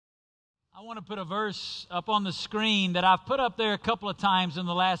I want to put a verse up on the screen that I've put up there a couple of times in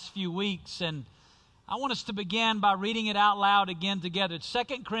the last few weeks, and I want us to begin by reading it out loud again together. It's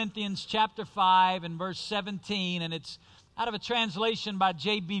 2 Corinthians chapter 5 and verse 17, and it's out of a translation by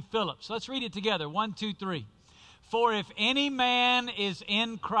J.B. Phillips. Let's read it together. 1, 2, 3. For if any man is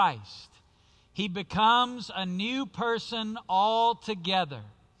in Christ, he becomes a new person altogether.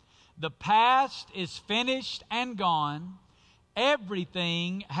 The past is finished and gone.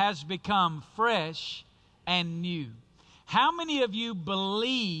 Everything has become fresh and new. How many of you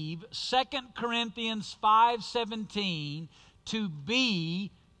believe 2 Corinthians 5:17 to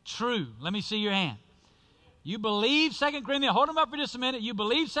be true? Let me see your hand. You believe 2 Corinthians, hold them up for just a minute. You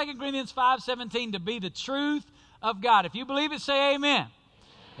believe 2 Corinthians 5:17 to be the truth of God. If you believe it, say amen.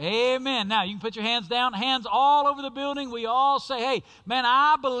 Amen. Now, you can put your hands down, hands all over the building. We all say, hey, man,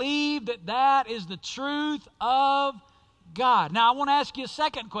 I believe that is the truth of God. Now, I want to ask you a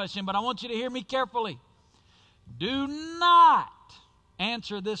second question, but I want you to hear me carefully. Do not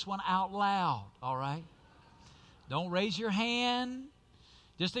answer this one out loud, all right? Don't raise your hand.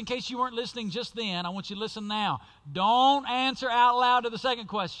 Just in case you weren't listening just then, I want you to listen now. Don't answer out loud to the second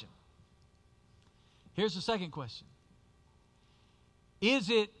question. Here's the second question. Is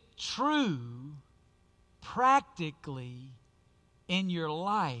it true practically in your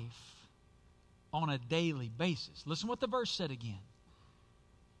life on a daily basis? Listen what the verse said again.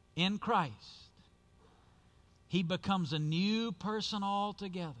 In Christ, he becomes a new person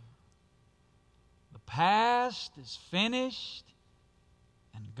altogether. The past is finished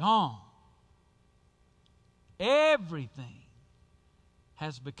and gone. Everything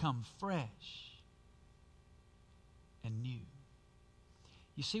has become fresh and new.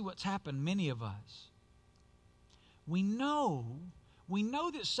 You see what's happened, many of us. We know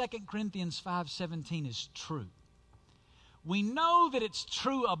that 2 Corinthians 5:17 is true. We know that it's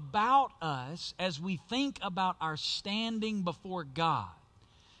true about us as we think about our standing before God.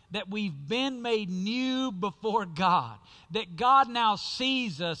 That we've been made new before God. That God now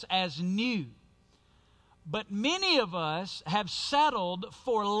sees us as new. But many of us have settled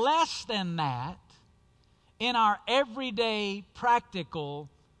for less than that in our everyday practical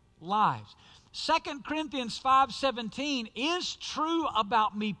lives. 2 Corinthians 5:17 is true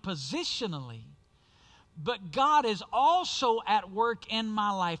about me positionally, but God is also at work in my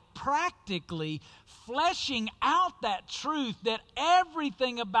life practically, fleshing out that truth that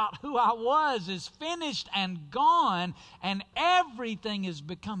everything about who I was is finished and gone, and everything is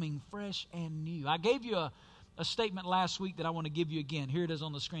becoming fresh and new. I gave you a statement last week that I want to give you again. Here it is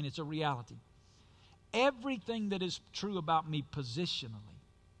on the screen. It's a reality. Everything that is true about me positionally,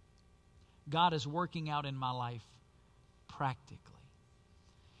 God is working out in my life practically.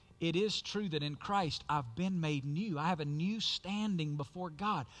 It is true that in Christ I've been made new. I have a new standing before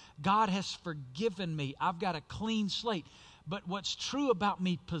God. God has forgiven me. I've got a clean slate. But what's true about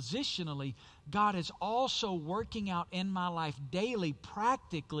me positionally, God is also working out in my life daily,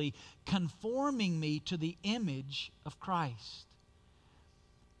 practically, conforming me to the image of Christ.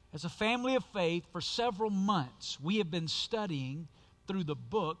 As a family of faith, for several months, we have been studying through the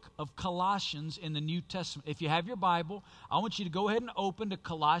book of Colossians in the New Testament. If you have your Bible, I want you to go ahead and open to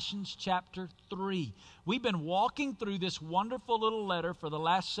Colossians chapter 3. We've been walking through this wonderful little letter for the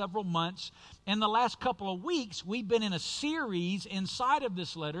last several months. In the last couple of weeks, we've been in a series inside of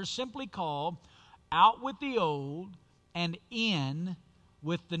this letter simply called Out with the Old and In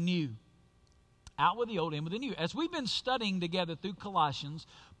with the New. Out with the old, in with the new. As we've been studying together through Colossians,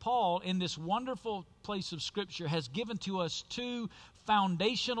 Paul, in this wonderful place of Scripture, has given to us two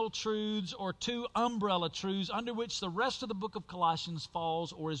foundational truths or two umbrella truths under which the rest of the book of Colossians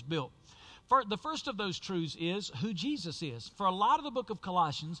falls or is built. The first of those truths is who Jesus is. For a lot of the book of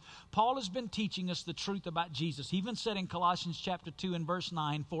Colossians, Paul has been teaching us the truth about Jesus. He even said in Colossians chapter 2 and verse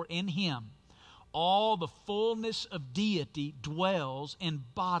 9, for in him all the fullness of deity dwells in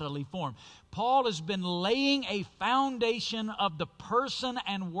bodily form. Paul has been laying a foundation of the person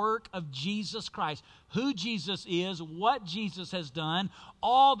and work of Jesus Christ. Who Jesus is, what Jesus has done,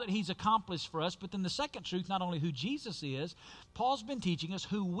 all that he's accomplished for us. But then the second truth, not only who Jesus is, Paul's been teaching us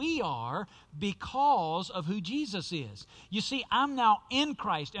who we are because of who Jesus is. You see, I'm now in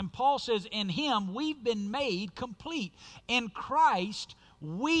Christ. And Paul says in him we've been made complete. In Christ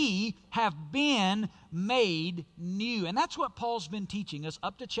we have been made new. And that's what Paul's been teaching us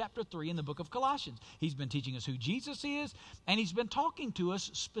up to chapter 3 in the book of Colossians. He's been teaching us who Jesus is, and he's been talking to us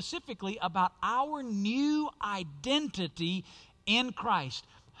specifically about our new identity in Christ,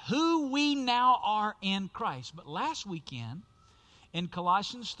 who we now are in Christ. But last weekend in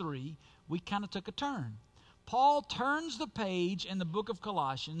Colossians 3, we kind of took a turn. Paul turns the page in the book of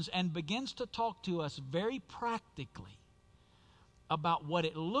Colossians and begins to talk to us very practically about what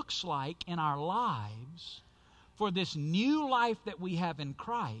it looks like in our lives for this new life that we have in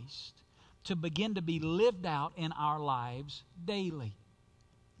Christ to begin to be lived out in our lives daily.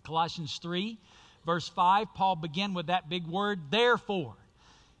 Colossians 3, verse 5, Paul began with that big word, therefore.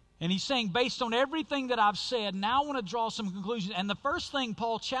 And he's saying, based on everything that I've said, now I want to draw some conclusions. And the first thing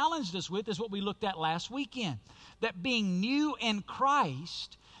Paul challenged us with is what we looked at last weekend. That being new in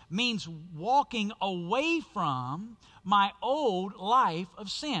Christ means walking away from my old life of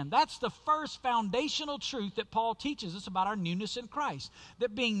sin. That's the first foundational truth that Paul teaches us about our newness in Christ.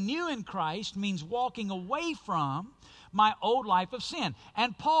 That being new in Christ means walking away from my old life of sin.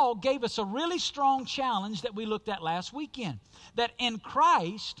 And Paul gave us a really strong challenge that we looked at last weekend. That in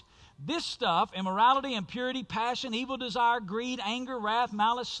Christ, this stuff, immorality, impurity, passion, evil desire, greed, anger, wrath,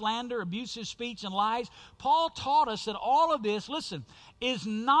 malice, slander, abusive speech, and lies, Paul taught us that all of this, listen, is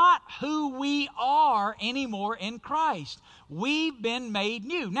not who we are anymore in Christ. We've been made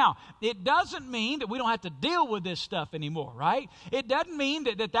new. Now, it doesn't mean that we don't have to deal with this stuff anymore, right? It doesn't mean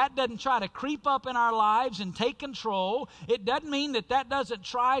that doesn't try to creep up in our lives and take control. It doesn't mean that doesn't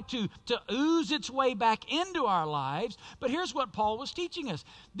try to ooze its way back into our lives. But here's what Paul was teaching us.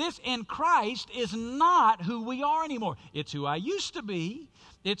 This in Christ is not who we are anymore. It's who I used to be.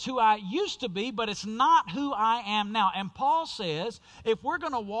 It's who I used to be, but it's not who I am now. And Paul says, if we're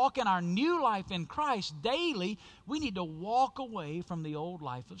going to walk in our new life in Christ daily, we need to walk away from the old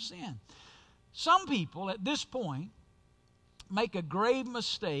life of sin. Some people at this point make a grave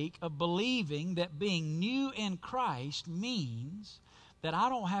mistake of believing that being new in Christ means that I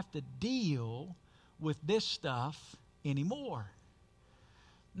don't have to deal with this stuff anymore.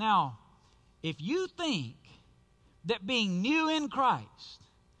 Now, if you think that being new in Christ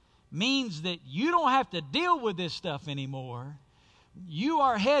means that you don't have to deal with this stuff anymore, you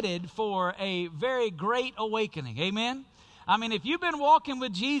are headed for a very great awakening. Amen? I mean, if you've been walking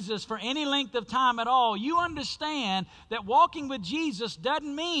with Jesus for any length of time at all, you understand that walking with Jesus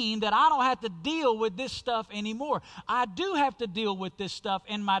doesn't mean that I don't have to deal with this stuff anymore. I do have to deal with this stuff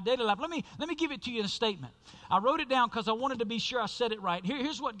in my daily life. Let me give it to you in a statement. I wrote it down because I wanted to be sure I said it right.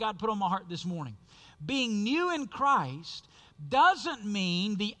 Here's what God put on my heart this morning. Being new in Christ doesn't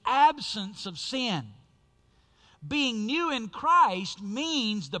mean the absence of sin. Being new in Christ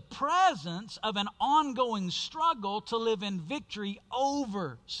means the presence of an ongoing struggle to live in victory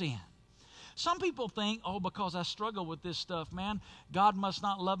over sin. Some people think, oh, because I struggle with this stuff, man, God must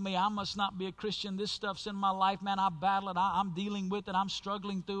not love me. I must not be a Christian. This stuff's in my life, man. I battle it. I'm dealing with it. I'm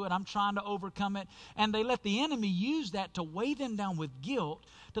struggling through it. I'm trying to overcome it. And they let the enemy use that to weigh them down with guilt,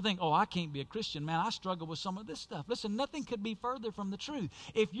 to think, oh, I can't be a Christian, man. I struggle with some of this stuff. Listen, nothing could be further from the truth.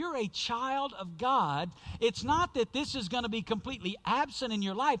 If you're a child of God, it's not that this is going to be completely absent in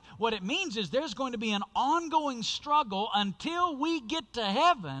your life. What it means is there's going to be an ongoing struggle until we get to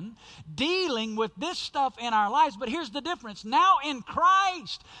heaven dealing with this stuff in our lives. But here's the difference. Now in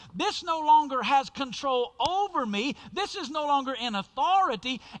Christ, this no longer has control over me. This is no longer in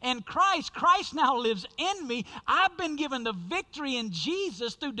authority. In Christ, Christ now lives in me. I've been given the victory in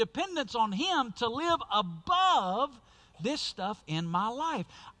Jesus through dependence on Him to live above this stuff in my life.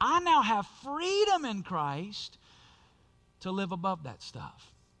 I now have freedom in Christ to live above that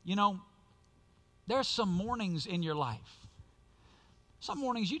stuff. You know, there's some mornings in your life. Some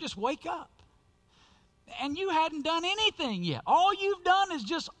mornings you just wake up and you hadn't done anything yet. All you've done is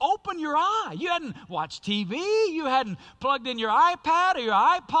just open your eye. You hadn't watched TV. You hadn't plugged in your iPad or your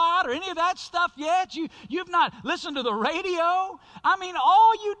iPod or any of that stuff yet. You've not listened to the radio. I mean,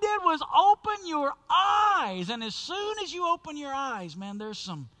 all you did was open your eyes. And as soon as you open your eyes, man, there's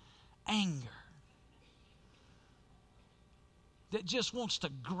some anger that just wants to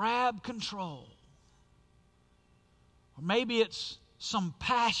grab control. Or maybe it's some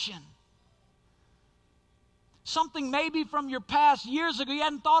passion. Something maybe from your past years ago, you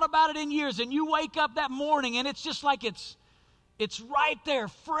hadn't thought about it in years, and you wake up that morning and it's just like it's right there,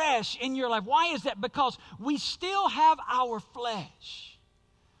 fresh in your life. Why is that? Because we still have our flesh.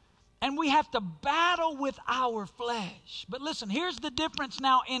 And we have to battle with our flesh. But listen, here's the difference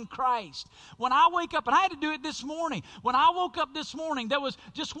now in Christ. When I wake up, and I had to do it this morning. When I woke up this morning, there was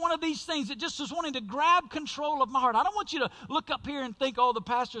just one of these things that just was wanting to grab control of my heart. I don't want you to look up here and think, oh, the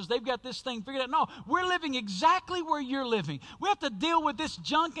pastors, they've got this thing figured out. No, we're living exactly where you're living. We have to deal with this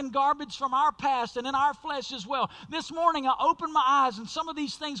junk and garbage from our past and in our flesh as well. This morning, I opened my eyes, and some of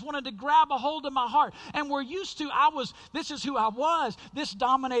these things wanted to grab a hold of my heart. And we're used to, this is who I was. This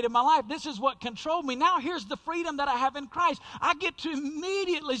dominated my life. This is what controlled me. Now here's the freedom that I have in Christ. I get to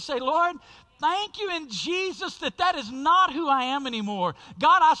immediately say, Lord, Thank you in Jesus that is not who I am anymore.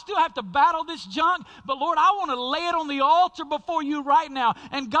 God, I still have to battle this junk, but Lord, I want to lay it on the altar before you right now.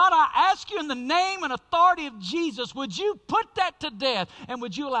 And God, I ask you in the name and authority of Jesus, would you put that to death? And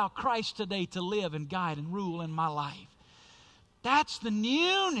would you allow Christ today to live and guide and rule in my life? That's the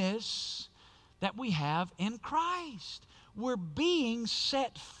newness that we have in Christ. We're being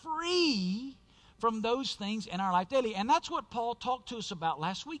set free from those things in our life daily. And that's what Paul talked to us about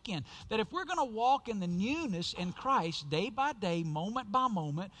last weekend. That if we're going to walk in the newness in Christ day by day, moment by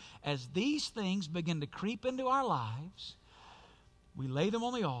moment, as these things begin to creep into our lives, we lay them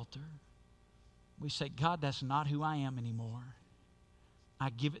on the altar. We say, God, that's not who I am anymore.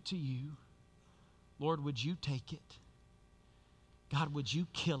 I give it to you. Lord, would you take it? God, would you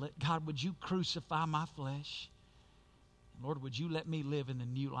kill it? God, would you crucify my flesh? Lord, would you let me live in the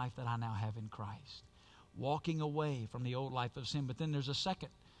new life that I now have in Christ? Walking away from the old life of sin. But then there's a second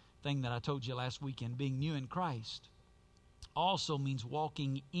thing that I told you last weekend. Being new in Christ also means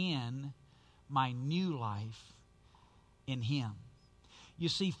walking in my new life in Him. You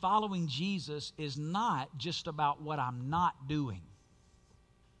see, following Jesus is not just about what I'm not doing.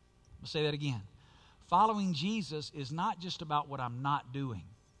 I'll say that again. Following Jesus is not just about what I'm not doing.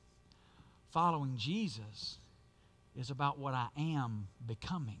 Following Jesus is about what I am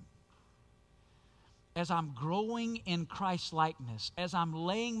becoming. As I'm growing in Christ's likeness, as I'm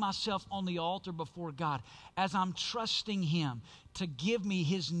laying myself on the altar before God, as I'm trusting Him to give me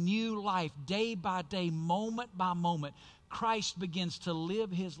His new life day by day, moment by moment, Christ begins to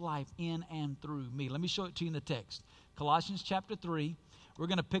live His life in and through me. Let me show it to you in the text. Colossians chapter 3. We're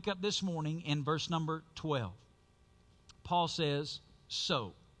going to pick up this morning in verse number 12. Paul says,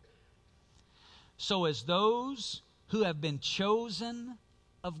 So as those who have been chosen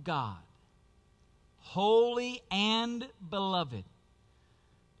of God, holy and beloved,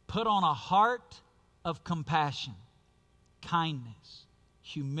 put on a heart of compassion, kindness,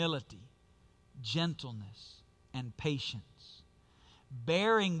 humility, gentleness, and patience,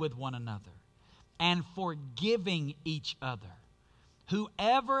 bearing with one another and forgiving each other.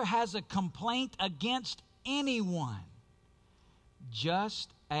 Whoever has a complaint against anyone,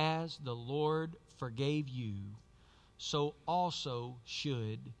 just as the Lord forgave you, so also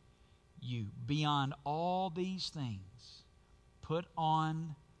should you. Beyond all these things, put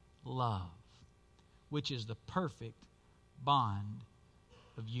on love, which is the perfect bond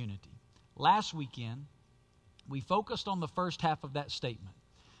of unity. Last weekend, we focused on the first half of that statement.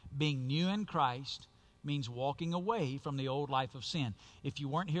 Being new in Christ means walking away from the old life of sin. If you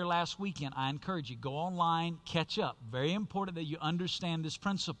weren't here last weekend, I encourage you, go online, catch up. Very important that you understand this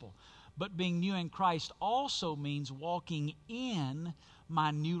principle. But being new in Christ also means walking in my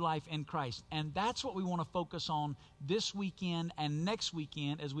new life in Christ. And that's what we want to focus on this weekend and next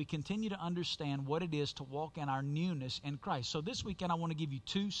weekend as we continue to understand what it is to walk in our newness in Christ. So this weekend I want to give you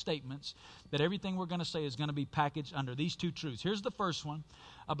two statements that everything we're going to say is going to be packaged under these two truths. Here's the first one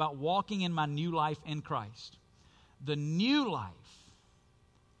about walking in my new life in Christ. The new life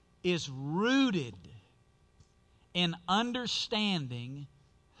is rooted in understanding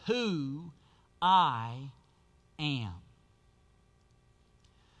who I am.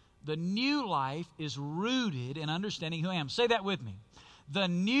 The new life is rooted in understanding who I am. Say that with me. The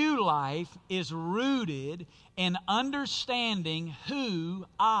new life is rooted in understanding who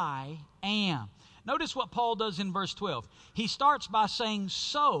I am. Notice what Paul does in verse 12. He starts by saying,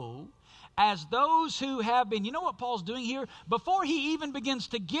 so as those who have been. You know what Paul's doing here? Before he even begins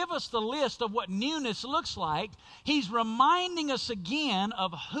to give us the list of what newness looks like, he's reminding us again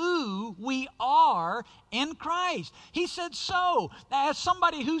of who we are in Christ. He said, so, as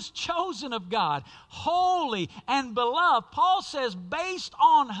somebody who's chosen of God, holy and beloved, Paul says, based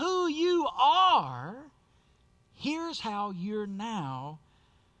on who you are, here's how you're now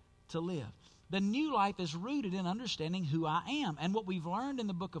to live. The new life is rooted in understanding who I am. And what we've learned in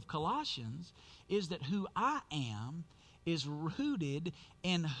the book of Colossians is that who I am is rooted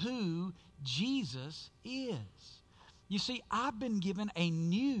in who Jesus is. You see, I've been given a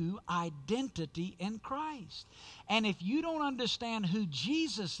new identity in Christ. And if you don't understand who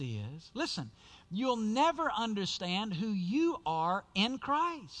Jesus is, listen, you'll never understand who you are in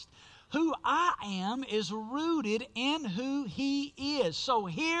Christ. Who I am is rooted in who He is. So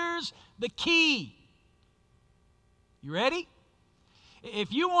here's the key. You ready?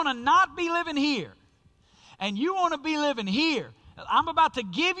 If you want to not be living here, and you want to be living here, I'm about to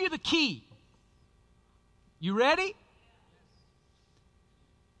give you the key. You ready?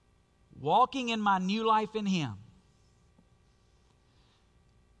 Walking in my new life in Him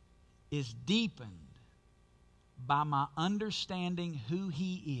is deepened by my understanding who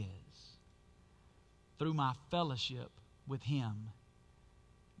He is through my fellowship with Him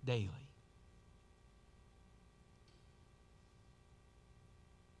daily.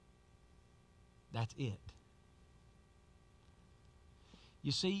 That's it.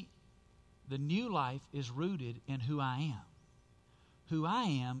 You see, the new life is rooted in who I am. Who I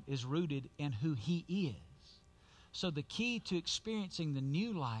am is rooted in who He is. So the key to experiencing the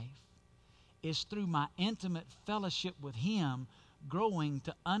new life is through my intimate fellowship with Him, growing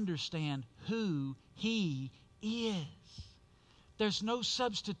to understand who He is. There's no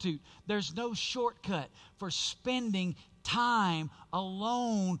substitute. There's no shortcut for spending time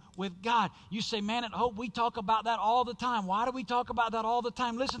alone with God. You say, man, at Hope, we talk about that all the time. Why do we talk about that all the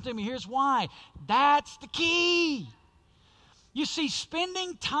time? Listen to me. Here's why. That's the key. You see,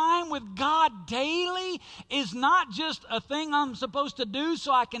 spending time with God daily is not just a thing I'm supposed to do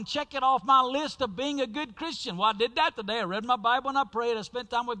so I can check it off my list of being a good Christian. Well, I did that today. I read my Bible and I prayed. I spent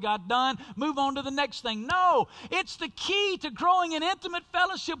time with God. Done. Move on to the next thing. No, it's the key to growing in intimate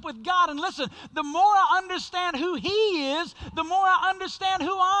fellowship with God. And listen, the more I understand who He is, the more I understand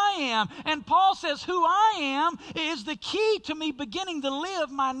who I am. And Paul says who I am is the key to me beginning to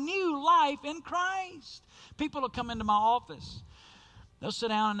live my new life in Christ. People will come into my office. They'll sit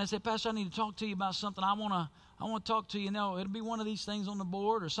down and they say, Pastor, I need to talk to you about something. I want to talk to you. You know, it'll be one of these things on the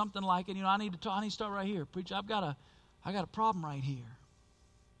board or something like it. You know, I need to start right here. Preacher, I got a problem right here.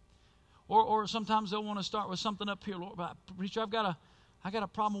 Or sometimes they'll want to start with something up here. Lord, preacher, I got a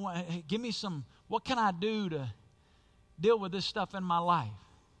problem. Hey, give me what can I do to deal with this stuff in my life?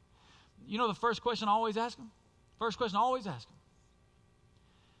 You know the first question I always ask them?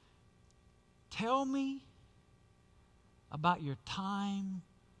 Tell me about your time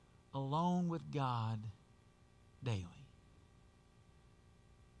alone with God daily.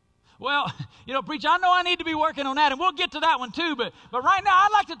 Well, you know, preacher, I know I need to be working on that, and we'll get to that one too, but right now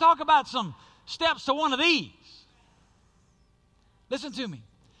I'd like to talk about some steps to one of these. Listen to me.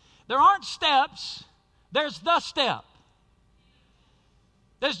 There aren't steps, there's the step.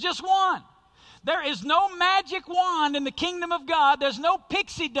 There's just one. There is no magic wand in the kingdom of God. There's no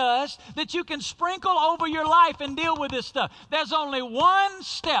pixie dust that you can sprinkle over your life and deal with this stuff. There's only one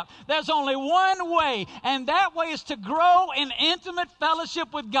step. There's only one way. And that way is to grow in intimate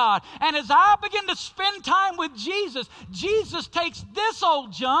fellowship with God. And as I begin to spend time with Jesus, Jesus takes this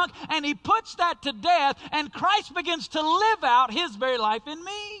old junk and He puts that to death, and Christ begins to live out His very life in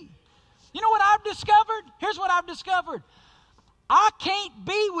me. You know what I've discovered? Here's what I've discovered. I can't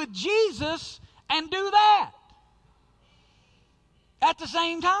be with Jesus and do that at the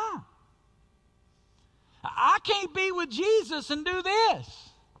same time. I can't be with Jesus and do this,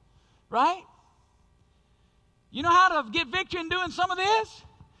 right? You know how to get victory in doing some of this?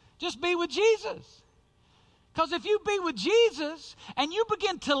 Just be with Jesus. Because if you be with Jesus and you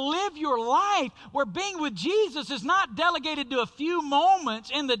begin to live your life where being with Jesus is not delegated to a few moments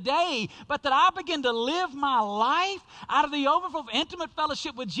in the day, but that I begin to live my life out of the overflow of intimate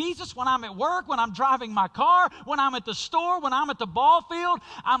fellowship with Jesus when I'm at work, when I'm driving my car, when I'm at the store, when I'm at the ball field,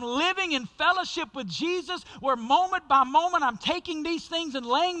 I'm living in fellowship with Jesus where moment by moment I'm taking these things and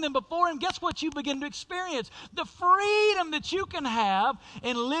laying them before Him. Guess what you begin to experience? The freedom that you can have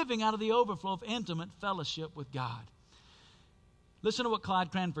in living out of the overflow of intimate fellowship with God. Listen to what Clyde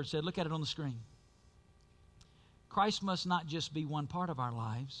Cranford said. Look at it on the screen. Christ must not just be one part of our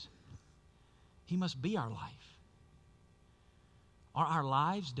lives. He must be our life. Are our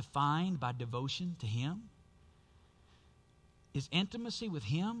lives defined by devotion to Him? Is intimacy with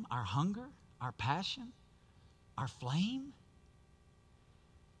Him our hunger, our passion, our flame?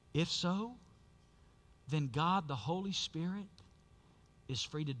 If so, then God, the Holy Spirit, is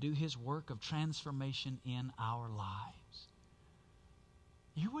free to do His work of transformation in our lives.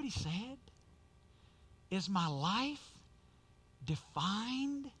 You hear what he said? Is my life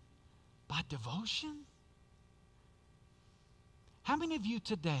defined by devotion? How many of you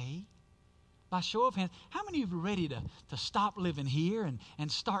today, by show of hands, how many of you are ready to stop living here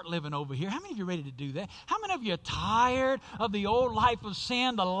and start living over here? How many of you are ready to do that? How many of you are tired of the old life of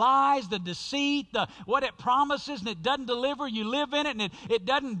sin, the lies, the deceit, what it promises and it doesn't deliver? You live in it and it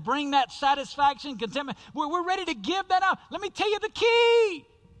doesn't bring that satisfaction, contentment. We're ready to give that up. Let me tell you the key.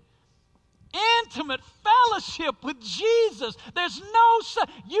 Intimate fellowship with Jesus.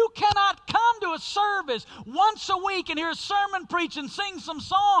 You cannot come to a service once a week and hear a sermon preach and sing some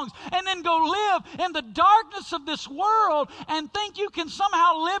songs and then go live in the darkness of this world and think you can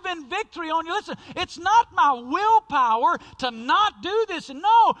somehow live in victory on you. Listen, it's not my willpower to not do this.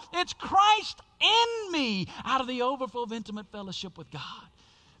 No, it's Christ in me out of the overflow of intimate fellowship with God.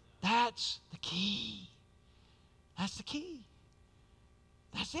 That's the key. That's the key.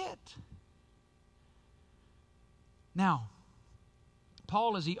 That's it. Now,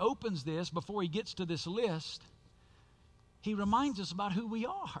 Paul, as he opens this, before he gets to this list, he reminds us about who we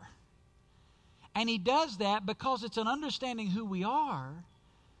are. And he does that because it's an understanding who we are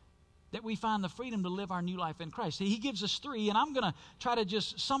that we find the freedom to live our new life in Christ. See, he gives us three, and I'm going to try to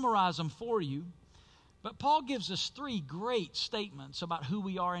just summarize them for you. But Paul gives us three great statements about who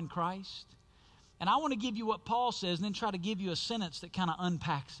we are in Christ. And I want to give you what Paul says and then try to give you a sentence that kind of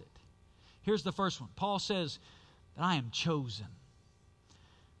unpacks it. Here's the first one. Paul says that I am chosen.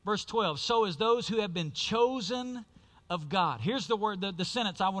 Verse 12, so as those who have been chosen of God. Here's the word, the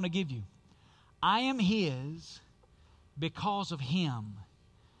sentence I want to give you. I am His because of Him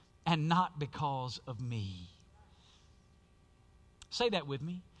and not because of me. Say that with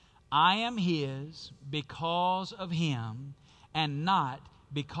me. I am His because of Him and not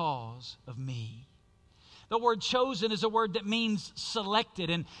because of me. The word chosen is a word that means selected.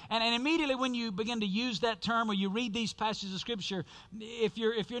 And immediately when you begin to use that term or you read these passages of Scripture, if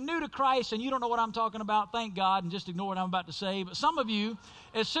you're new to Christ and you don't know what I'm talking about, thank God and just ignore what I'm about to say. But some of you,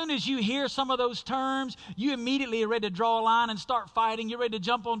 as soon as you hear some of those terms, you immediately are ready to draw a line and start fighting. You're ready to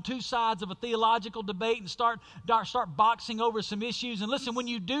jump on two sides of a theological debate and start boxing over some issues. And listen, when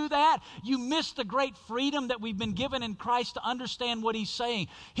you do that, you miss the great freedom that we've been given in Christ to understand what He's saying.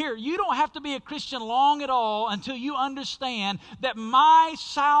 Here, you don't have to be a Christian long at all until you understand that my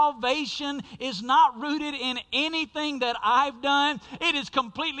salvation is not rooted in anything that I've done. It is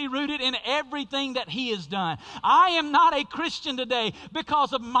completely rooted in everything that He has done. I am not a Christian today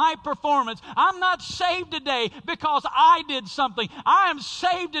because of my performance. I'm not saved today because I did something. I am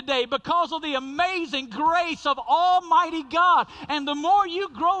saved today because of the amazing grace of Almighty God. And the more you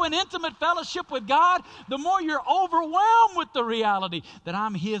grow in intimate fellowship with God, the more you're overwhelmed with the reality that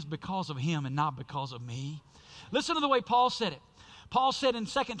I'm His because of Him and not because of me. Listen to the way Paul said it. Paul said in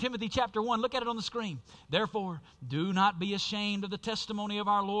 2 Timothy chapter 1, look at it on the screen. Therefore, do not be ashamed of the testimony of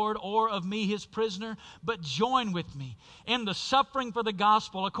our Lord or of me, His prisoner, but join with me in the suffering for the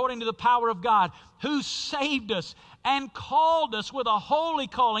gospel according to the power of God, who saved us and called us with a holy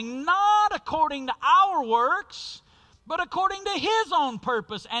calling, not according to our works, but according to His own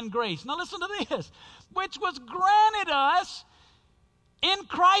purpose and grace. Now listen to this. Which was granted us in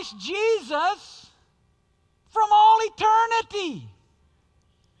Christ Jesus from all eternity.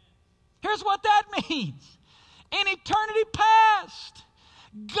 Here's what that means. In eternity past,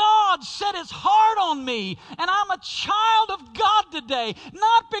 God set His heart on me, and I'm a child of God today,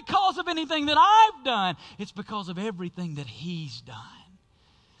 not because of anything that I've done. It's because of everything that He's done.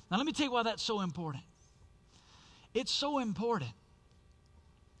 Now let me tell you why that's so important. It's so important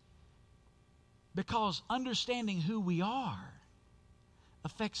because understanding who we are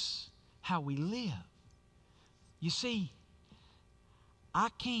affects how we live. You see, I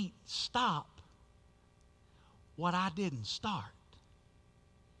can't stop what I didn't start.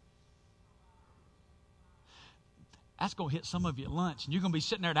 That's going to hit some of you at lunch, and you're going to be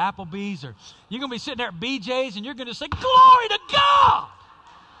sitting there at Applebee's, or you're going to be sitting there at BJ's, and you're going to say, glory to God!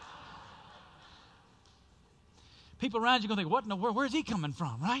 People around you are going to think, what in the world, where's he coming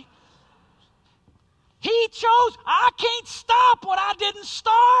from, right? He chose, I can't stop what I didn't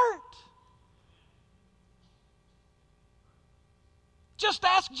start. Just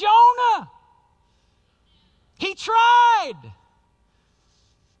ask Jonah. He tried.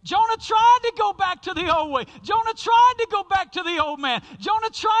 Jonah tried to go back to the old way. Jonah tried to go back to the old man.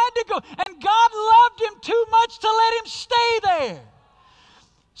 Jonah tried to go, and God loved him too much to let him stay there.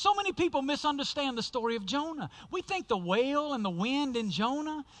 So many people misunderstand the story of Jonah. We think the whale and the wind in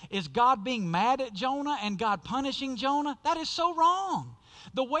Jonah is God being mad at Jonah and God punishing Jonah. That is so wrong.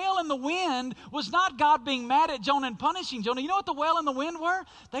 The whale and the wind was not God being mad at Jonah and punishing Jonah. You know what the whale and the wind were?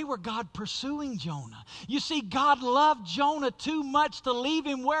 They were God pursuing Jonah. You see, God loved Jonah too much to leave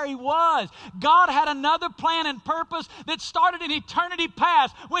him where he was. God had another plan and purpose that started in eternity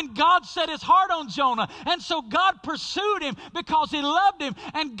past when God set His heart on Jonah. And so God pursued him because He loved him.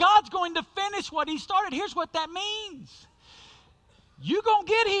 And God's going to finish what He started. Here's what that means. You're going to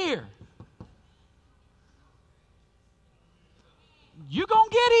get here. You're going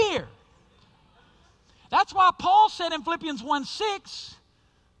to get here. That's why Paul said in Philippians 1:6,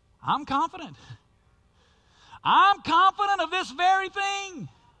 I'm confident. I'm confident of this very thing,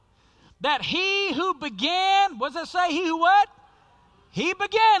 that He who began, what does that say? He who what? He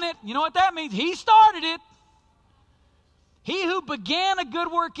began it. You know what that means? He started it. He who began a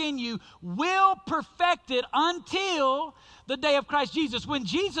good work in you will perfect it until the day of Christ Jesus. When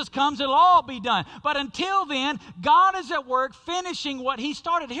Jesus comes, it'll all be done. But until then, God is at work finishing what He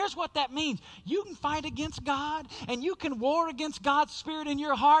started. Here's what that means. You can fight against God, and you can war against God's Spirit in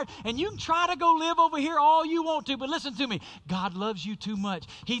your heart, and you can try to go live over here all you want to. But listen to me. God loves you too much.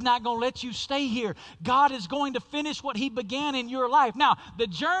 He's not going to let you stay here. God is going to finish what He began in your life. Now, the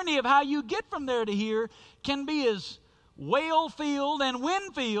journey of how you get from there to here can be as whale-filled and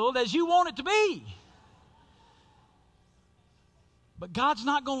wind-filled as you want it to be. But God's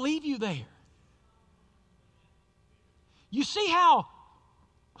not going to leave you there. You see how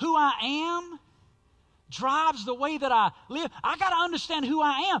who I am drives the way that I live? I got to understand who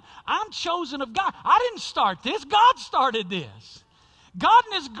I am. I'm chosen of God. I didn't start this. God started this. God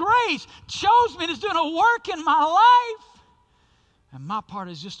in His grace chose me and is doing a work in my life. And my part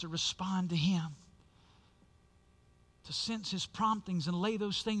is just to respond to Him, to sense His promptings and lay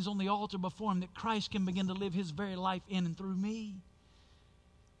those things on the altar before Him, that Christ can begin to live His very life in and through me.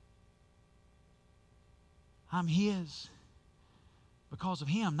 I'm His because of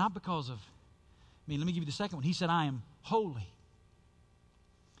Him, not because of me. Let me give you the second one. He said, I am holy.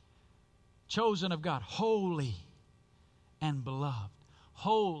 Chosen of God, holy and beloved.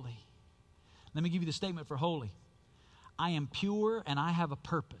 Holy. Let me give you the statement for holy. I am pure and I have a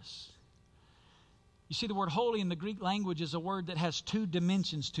purpose. You see, the word holy in the Greek language is a word that has two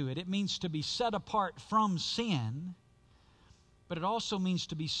dimensions to it. It means to be set apart from sin, but it also means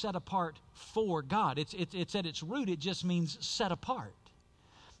to be set apart for God. It's at its root, it just means set apart.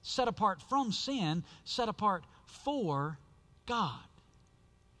 Set apart from sin, set apart for God.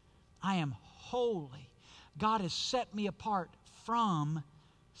 I am holy. God has set me apart from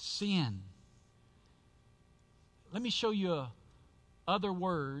sin. Let me show you other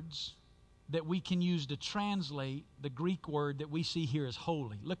words that we can use to translate the Greek word that we see here as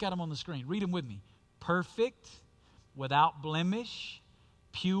holy. Look at them on the screen. Read them with me. Perfect, without blemish,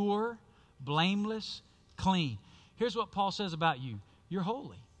 pure, blameless, clean. Here's what Paul says about you. You're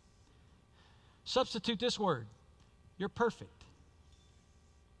holy. Substitute this word. You're perfect.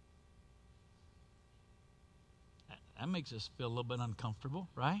 That makes us feel a little bit uncomfortable,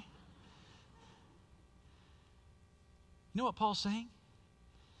 right? You know what Paul's saying?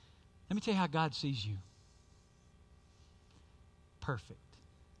 Let me tell you how God sees you. Perfect.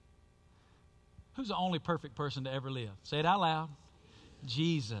 Who's the only perfect person to ever live? Say it out loud.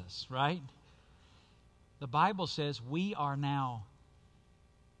 Jesus, right? The Bible says we are now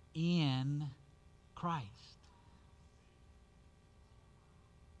in Christ.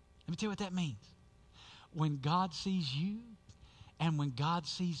 Let me tell you what that means. When God sees you and when God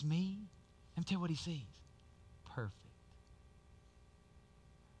sees me, let me tell you what He sees. Perfect.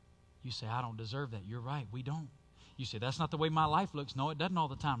 You say, I don't deserve that. You're right, we don't. You say, that's not the way my life looks. No, it doesn't all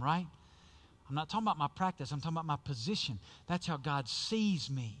the time, right? I'm not talking about my practice. I'm talking about my position. That's how God sees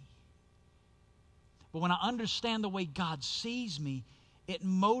me. But when I understand the way God sees me, it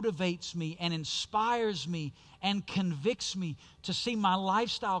motivates me and inspires me and convicts me to see my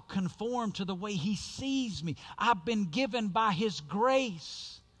lifestyle conform to the way He sees me. I've been given by His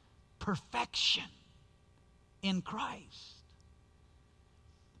grace perfection in Christ.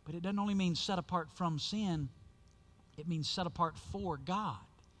 But it doesn't only mean set apart from sin, it means set apart for God.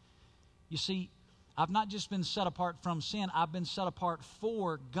 You see, I've not just been set apart from sin, I've been set apart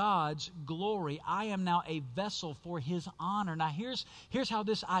for God's glory. I am now a vessel for His honor. Now here's how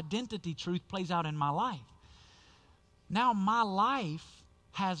this identity truth plays out in my life. Now my life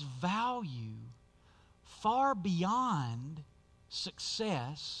has value far beyond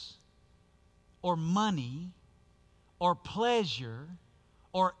success or money or pleasure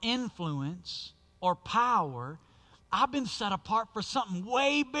or influence or power. I've been set apart for something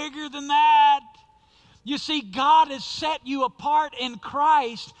way bigger than that. You see, God has set you apart in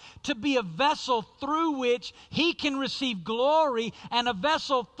Christ to be a vessel through which He can receive glory and a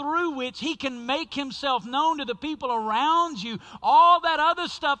vessel through which He can make Himself known to the people around you. All that other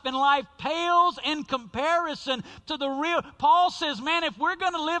stuff in life pales in comparison to the real. Paul says, man, if we're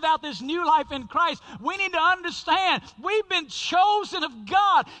going to live out this new life in Christ, we need to understand we've been chosen of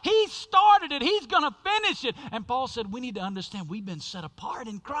God. He started it. He's going to finish it. And Paul said we need to understand we've been set apart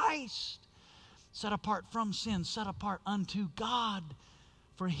in Christ. Set apart from sin, set apart unto God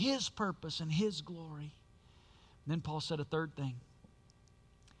for His purpose and His glory. And then Paul said a third thing.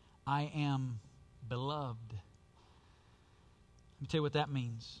 I am beloved. Let me tell you what that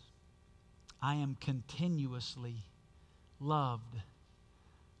means. I am continuously loved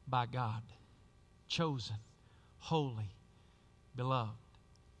by God. Chosen, holy, beloved.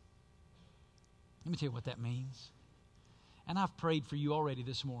 Let me tell you what that means. And I've prayed for you already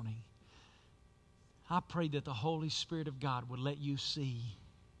this morning. I prayed that the Holy Spirit of God would let you see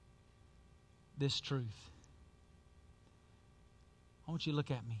this truth. I want you to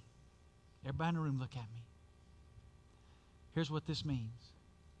look at me. Everybody in the room, look at me. Here's what this means.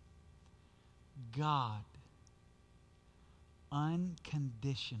 God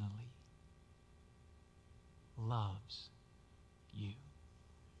unconditionally loves you.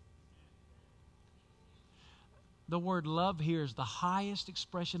 The word love here is the highest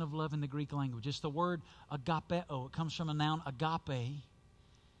expression of love in the Greek language. It's the word agapeo. It comes from a noun agape.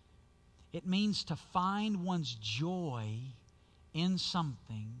 It means to find one's joy in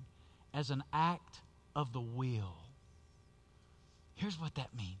something as an act of the will. Here's what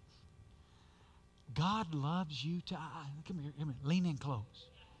that means. God loves you to... Come here, lean in close.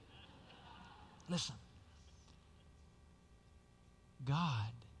 Listen.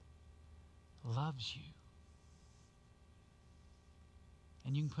 God loves you.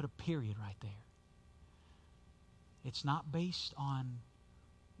 And you can put a period right there. It's not based on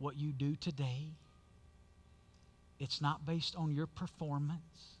what you do today. It's not based on your performance.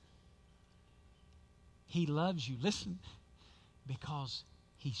 He loves you, listen, because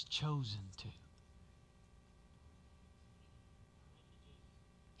He's chosen to.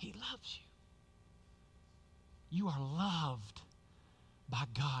 He loves you. You are loved by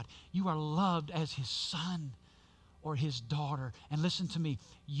God. You are loved as His son or His daughter. And listen to me,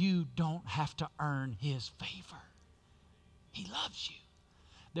 you don't have to earn His favor. He loves you.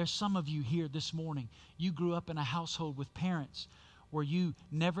 There's some of you here this morning, you grew up in a household with parents where you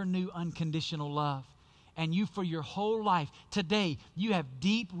never knew unconditional love. And you, for your whole life, today, you have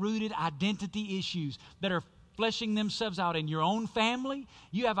deep-rooted identity issues that are fleshing themselves out in your own family.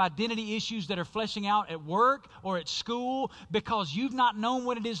 You have identity issues that are fleshing out at work or at school because you've not known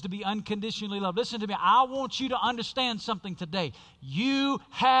what it is to be unconditionally loved. Listen to me. I want you to understand something today. You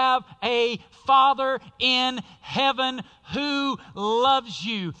have a Father in heaven who loves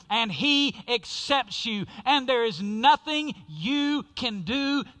you, and He accepts you, and there is nothing you can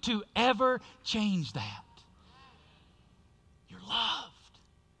do to ever change that. You're loved.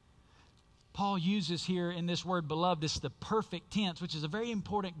 Paul uses here in this word beloved, it's the perfect tense, which is a very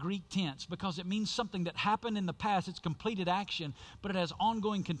important Greek tense because it means something that happened in the past. It's completed action, but it has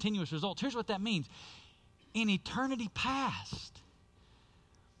ongoing continuous results. Here's what that means. In eternity past,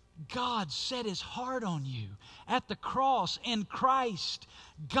 God set His heart on you. At the cross in Christ,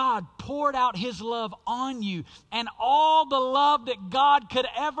 God poured out His love on you. And all the love that God could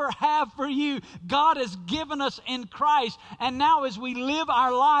ever have for you, God has given us in Christ. And now as we live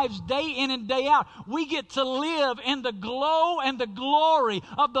our lives day in and day out, we get to live in the glow and the glory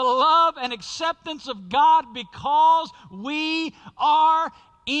of the love and acceptance of God because we are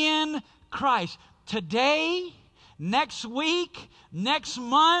in Christ. Today, next week, next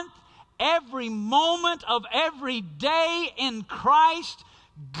month, every moment of every day in Christ,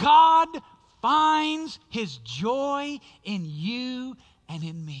 God finds His joy in you and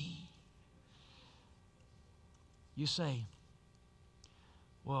in me. You say,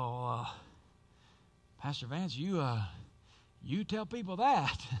 well, Pastor Vance, you tell people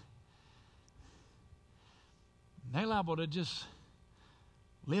that. They're liable to just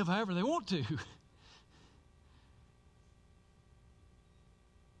live however they want to.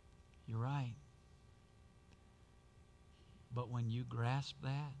 You're right. But when you grasp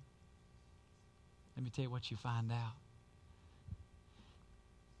that, let me tell you what you find out.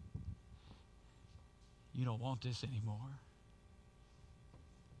 You don't want this anymore.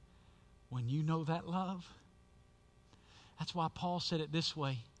 When you know that love, that's why Paul said it this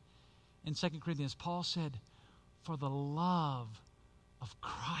way. In 2 Corinthians, Paul said, for the love of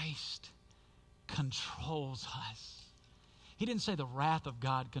Christ controls us. He didn't say the wrath of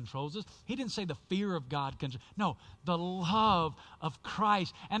God controls us. He didn't say the fear of God controls. No, the love of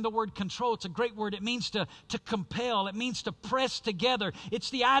Christ. And the word control, it's a great word. It means to compel. It means to press together.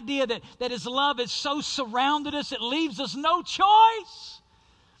 It's the idea that His love has so surrounded us, it leaves us no choice.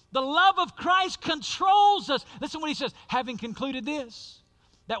 The love of Christ controls us. Listen what He says. Having concluded this,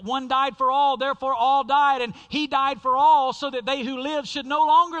 that one died for all, therefore all died, and He died for all, so that they who live should no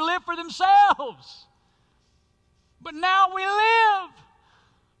longer live for themselves. But now we live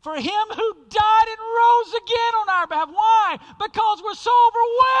for Him who died and rose again on our behalf. Why? Because we're so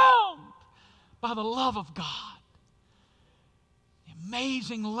overwhelmed by the love of God. The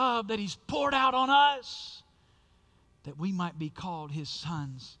amazing love that He's poured out on us, that we might be called His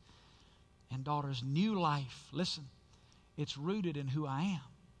sons and daughters. New life, listen, it's rooted in who I am.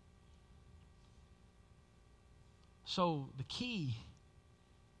 So the key,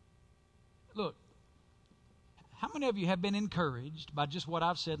 look, How many of you have been encouraged by just what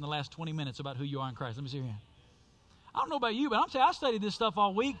I've said in the last 20 minutes about who you are in Christ? Let me see your hand. I don't know about you, but I'm telling you, I studied this stuff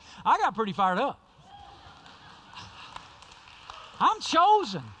all week. I got pretty fired up. I'm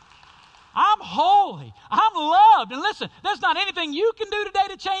chosen. I'm holy. I'm loved. And listen, there's not anything you can do today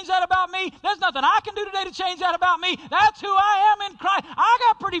to change that about me. There's nothing I can do today to change that about me. That's who I am in Christ. I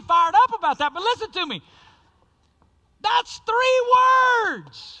got pretty fired up about that. But listen to me. That's 3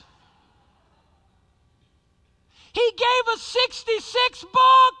 words. He gave us 66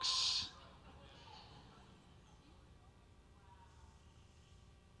 books.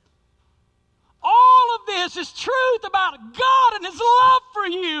 All of this is truth about God and His love for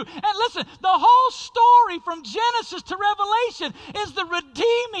you. And listen, the whole story from Genesis to Revelation is the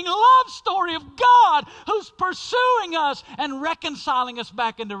redeeming love story of God who's pursuing us and reconciling us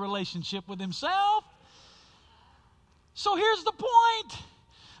back into relationship with Himself. So here's the point.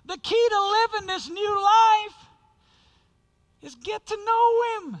 The key to living this new life is get to know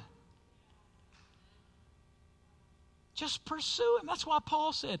Him. Just pursue Him. That's why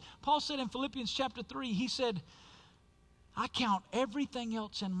Paul said in Philippians chapter 3, he said, I count everything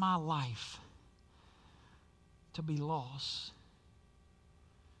else in my life to be loss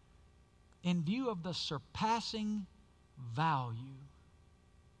in view of the surpassing value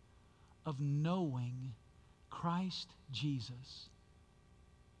of knowing Christ Jesus,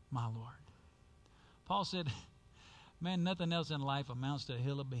 my Lord. Paul said, man, nothing else in life amounts to a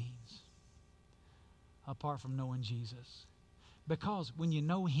hill of beans apart from knowing Jesus. Because when you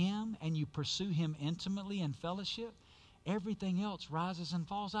know Him and you pursue Him intimately in fellowship, everything else rises and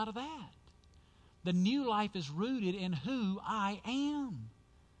falls out of that. The new life is rooted in who I am.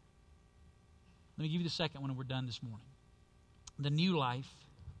 Let me give you the second one and we're done this morning. The new life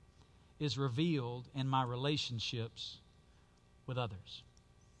is revealed in my relationships with others.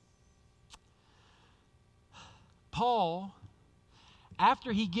 Paul,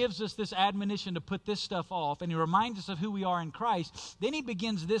 after he gives us this admonition to put this stuff off, and he reminds us of who we are in Christ, then he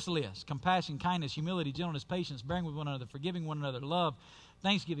begins this list: compassion, kindness, humility, gentleness, patience, bearing with one another, forgiving one another, love,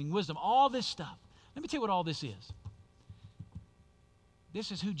 thanksgiving, wisdom, all this stuff. Let me tell you what all this is.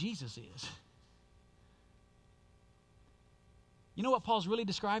 This is who Jesus is. You know what Paul's really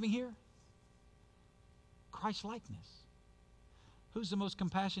describing here? Christ-likeness. Who's the most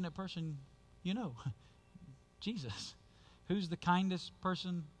compassionate person you know? Jesus. Who's the kindest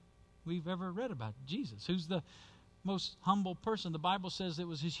person we've ever read about? Jesus. Who's the most humble person? The Bible says it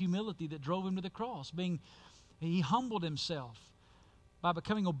was His humility that drove Him to the cross. He humbled Himself by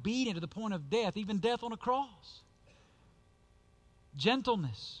becoming obedient to the point of death, even death on a cross.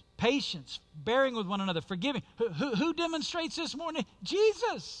 Gentleness, patience, bearing with one another, forgiving. Who demonstrates this morning?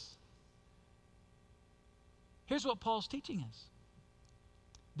 Jesus. Here's what Paul's teaching us.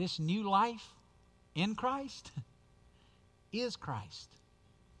 This new life in Christ is Christ.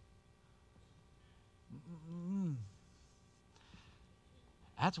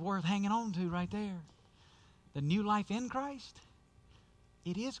 That's worth hanging on to right there. The new life in Christ,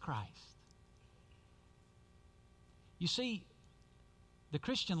 it is Christ. You see, the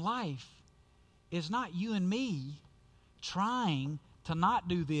Christian life is not you and me trying to not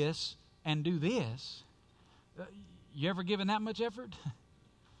do this and do this. You ever given that much effort?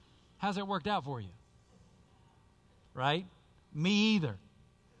 How's that worked out for you? Right? Me either.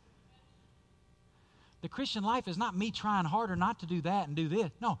 The Christian life is not me trying harder not to do that and do this.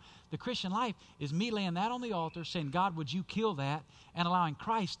 No, the Christian life is me laying that on the altar, saying, God, would you kill that, and allowing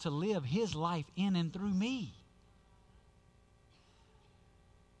Christ to live His life in and through me.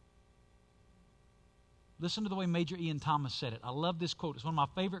 Listen to the way Major Ian Thomas said it. I love this quote. It's one of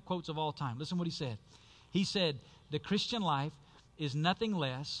my favorite quotes of all time. Listen to what he said. He said, the Christian life is nothing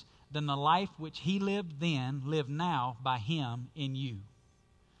less than the life which He lived then, lived now by Him in you.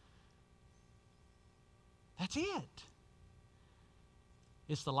 That's it.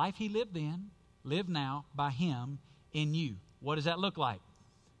 It's the life He lived then, lived now by Him in you. What does that look like?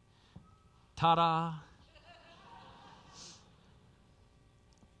 Ta-da!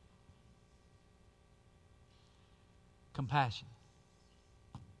 Compassion.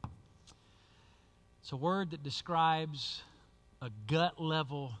 It's a word that describes a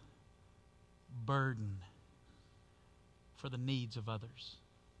gut-level burden for the needs of others.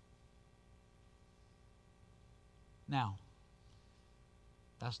 Now,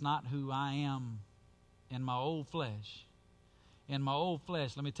 that's not who I am in my old flesh. In my old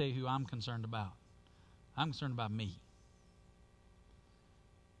flesh, let me tell you who I'm concerned about. I'm concerned about me.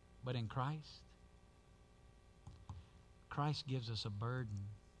 But in Christ, Christ gives us a burden.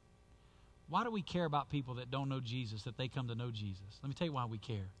 Why do we care about people that don't know Jesus, that they come to know Jesus? Let me tell you why we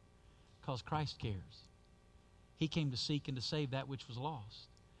care. Because Christ cares. He came to seek and to save that which was lost.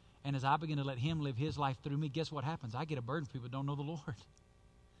 And as I begin to let Him live His life through me, guess what happens? I get a burden for people who don't know the Lord.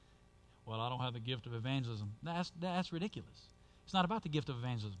 Well, I don't have the gift of evangelism. That's ridiculous. It's not about the gift of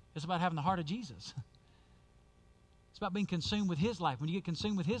evangelism. It's about having the heart of Jesus. It's about being consumed with His life. When you get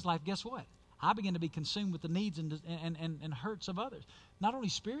consumed with His life, guess what? I begin to be consumed with the needs and hurts of others. Not only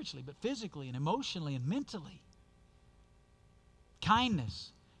spiritually, but physically and emotionally and mentally.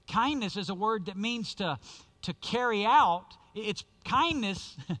 Kindness. Kindness is a word that means to carry out. It's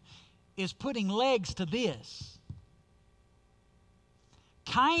kindness is putting legs to this.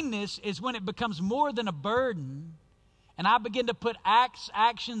 Kindness is when it becomes more than a burden, and I begin to put acts,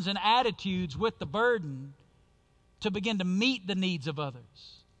 actions, and attitudes with the burden to begin to meet the needs of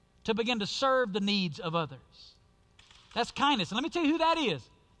others, to begin to serve the needs of others. That's kindness. And let me tell you who that is.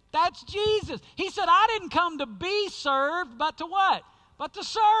 That's Jesus. He said, I didn't come to be served, but to what? But to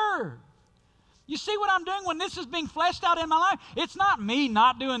serve. You see what I'm doing when this is being fleshed out in my life? It's not me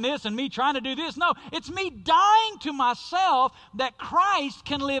not doing this and me trying to do this. No, it's me dying to myself that Christ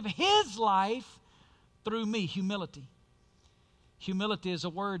can live His life through me. Humility. Humility is a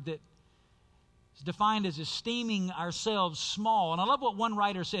word that is defined as esteeming ourselves small. And I love what one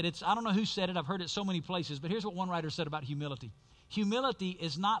writer said. I don't know who said it. I've heard it so many places. But here's what one writer said about humility. Humility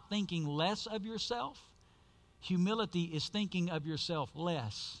is not thinking less of yourself. Humility is thinking of yourself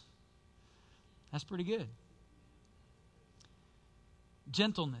less. That's pretty good.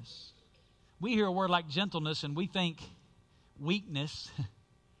 Gentleness. We hear a word like gentleness and we think weakness.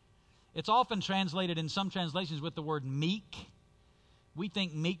 It's often translated in some translations with the word meek. We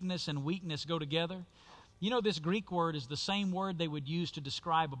think meekness and weakness go together. You know, this Greek word is the same word they would use to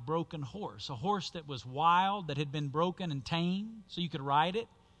describe a broken horse. A horse that was wild, that had been broken and tamed so you could ride it.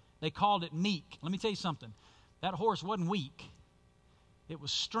 They called it meek. Let me tell you something. That horse wasn't weak. It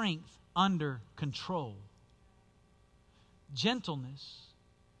was strength under control. Gentleness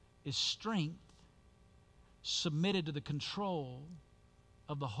is strength submitted to the control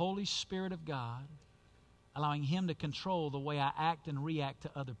of the Holy Spirit of God, allowing Him to control the way I act and react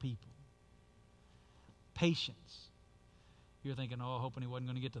to other people. Patience. You're thinking, oh, hoping he wasn't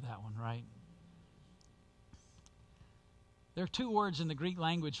going to get to that one, right? There are two words in the Greek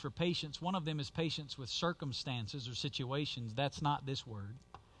language for patience. One of them is patience with circumstances or situations. That's not this word.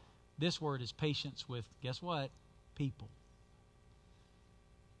 This word is patience with, guess what? People.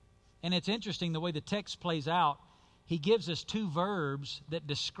 And it's interesting the way the text plays out. He gives us two verbs that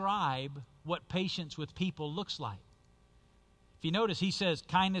describe what patience with people looks like. If you notice, he says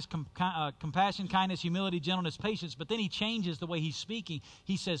kindness, compassion, kindness, humility, gentleness, patience, but then he changes the way he's speaking.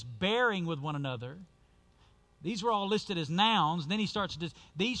 He says bearing with one another. These were all listed as nouns. Then he starts to,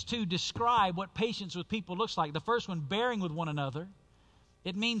 these two describe what patience with people looks like. The first one, bearing with one another.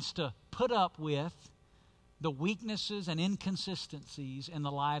 It means to put up with the weaknesses and inconsistencies in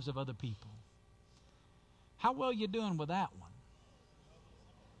the lives of other people. How well you doing with that one?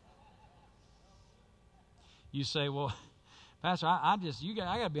 You say, well, Pastor, I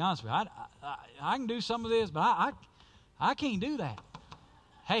got to be honest with you. I can do some of this, but I can't do that.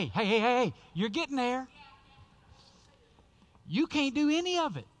 Hey, you're getting there. You can't do any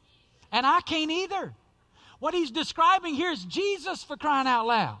of it. And I can't either. What he's describing here is Jesus, for crying out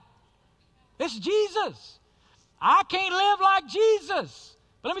loud. It's Jesus. I can't live like Jesus.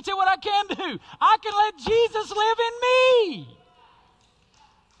 But let me tell you what I can do. I can let Jesus live in me.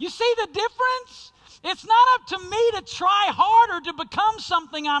 You see the difference? It's not up to me to try harder to become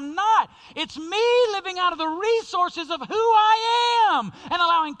something I'm not. It's me living out of the resources of who I am and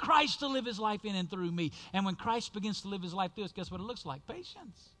allowing Christ to live His life in and through me. And when Christ begins to live His life through us, guess what it looks like?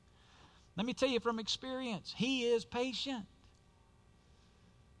 Patience. Let me tell you from experience, He is patient.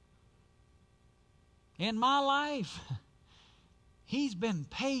 In my life, He's been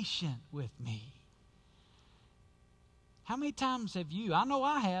patient with me. How many times have you, I know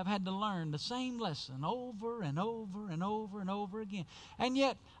I have, had to learn the same lesson over and over and over and over again. And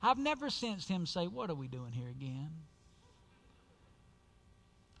yet, I've never sensed Him say, what are we doing here again?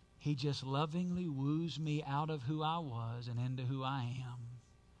 He just lovingly woos me out of who I was and into who I am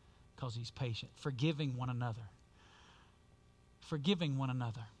because He's patient. Forgiving one another. Forgiving one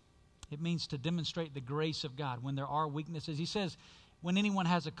another. It means to demonstrate the grace of God when there are weaknesses. He says, when anyone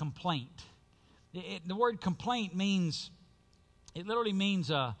has a complaint. The word complaint means, it literally means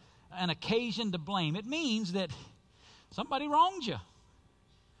an occasion to blame. It means that somebody wronged you.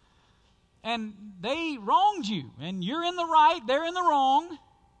 And they wronged you. And you're in the right, they're in the wrong.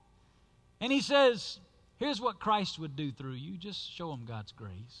 And he says, here's what Christ would do through you. Just show them God's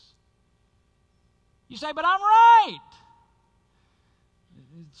grace. You say, but I'm right.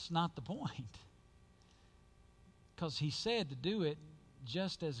 It's not the point. Because he said to do it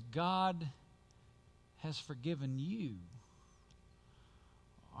just as God has forgiven you.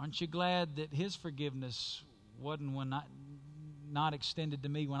 Aren't you glad that his forgiveness wasn't not extended to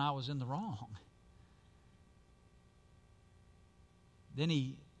me when I was in the wrong? Then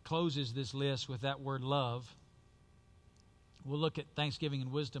he closes this list with that word love. We'll look at Thanksgiving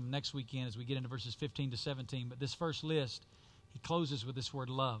and wisdom next weekend as we get into verses 15 to 17. But this first list, he closes with this word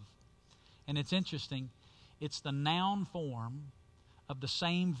love. And it's interesting. It's the noun form of the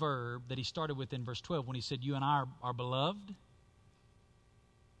same verb that he started with in verse 12 when he said, you and I are beloved.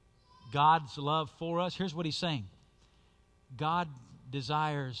 God's love for us. Here's what he's saying. God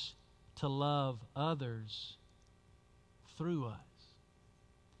desires to love others through us.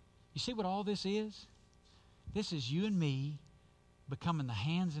 You see what all this is? This is you and me becoming the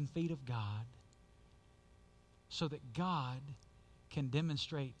hands and feet of God so that God can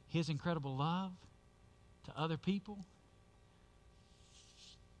demonstrate his incredible love to other people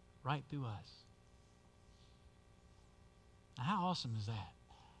right through us. Now, how awesome is that?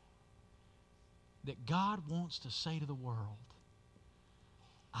 That God wants to say to the world,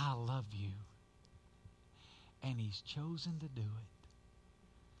 I love you. And he's chosen to do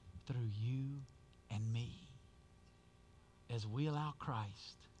it through you and me as we allow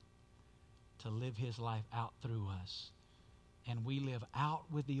Christ to live his life out through us. And we live out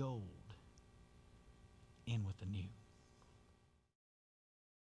with the old, in with the new.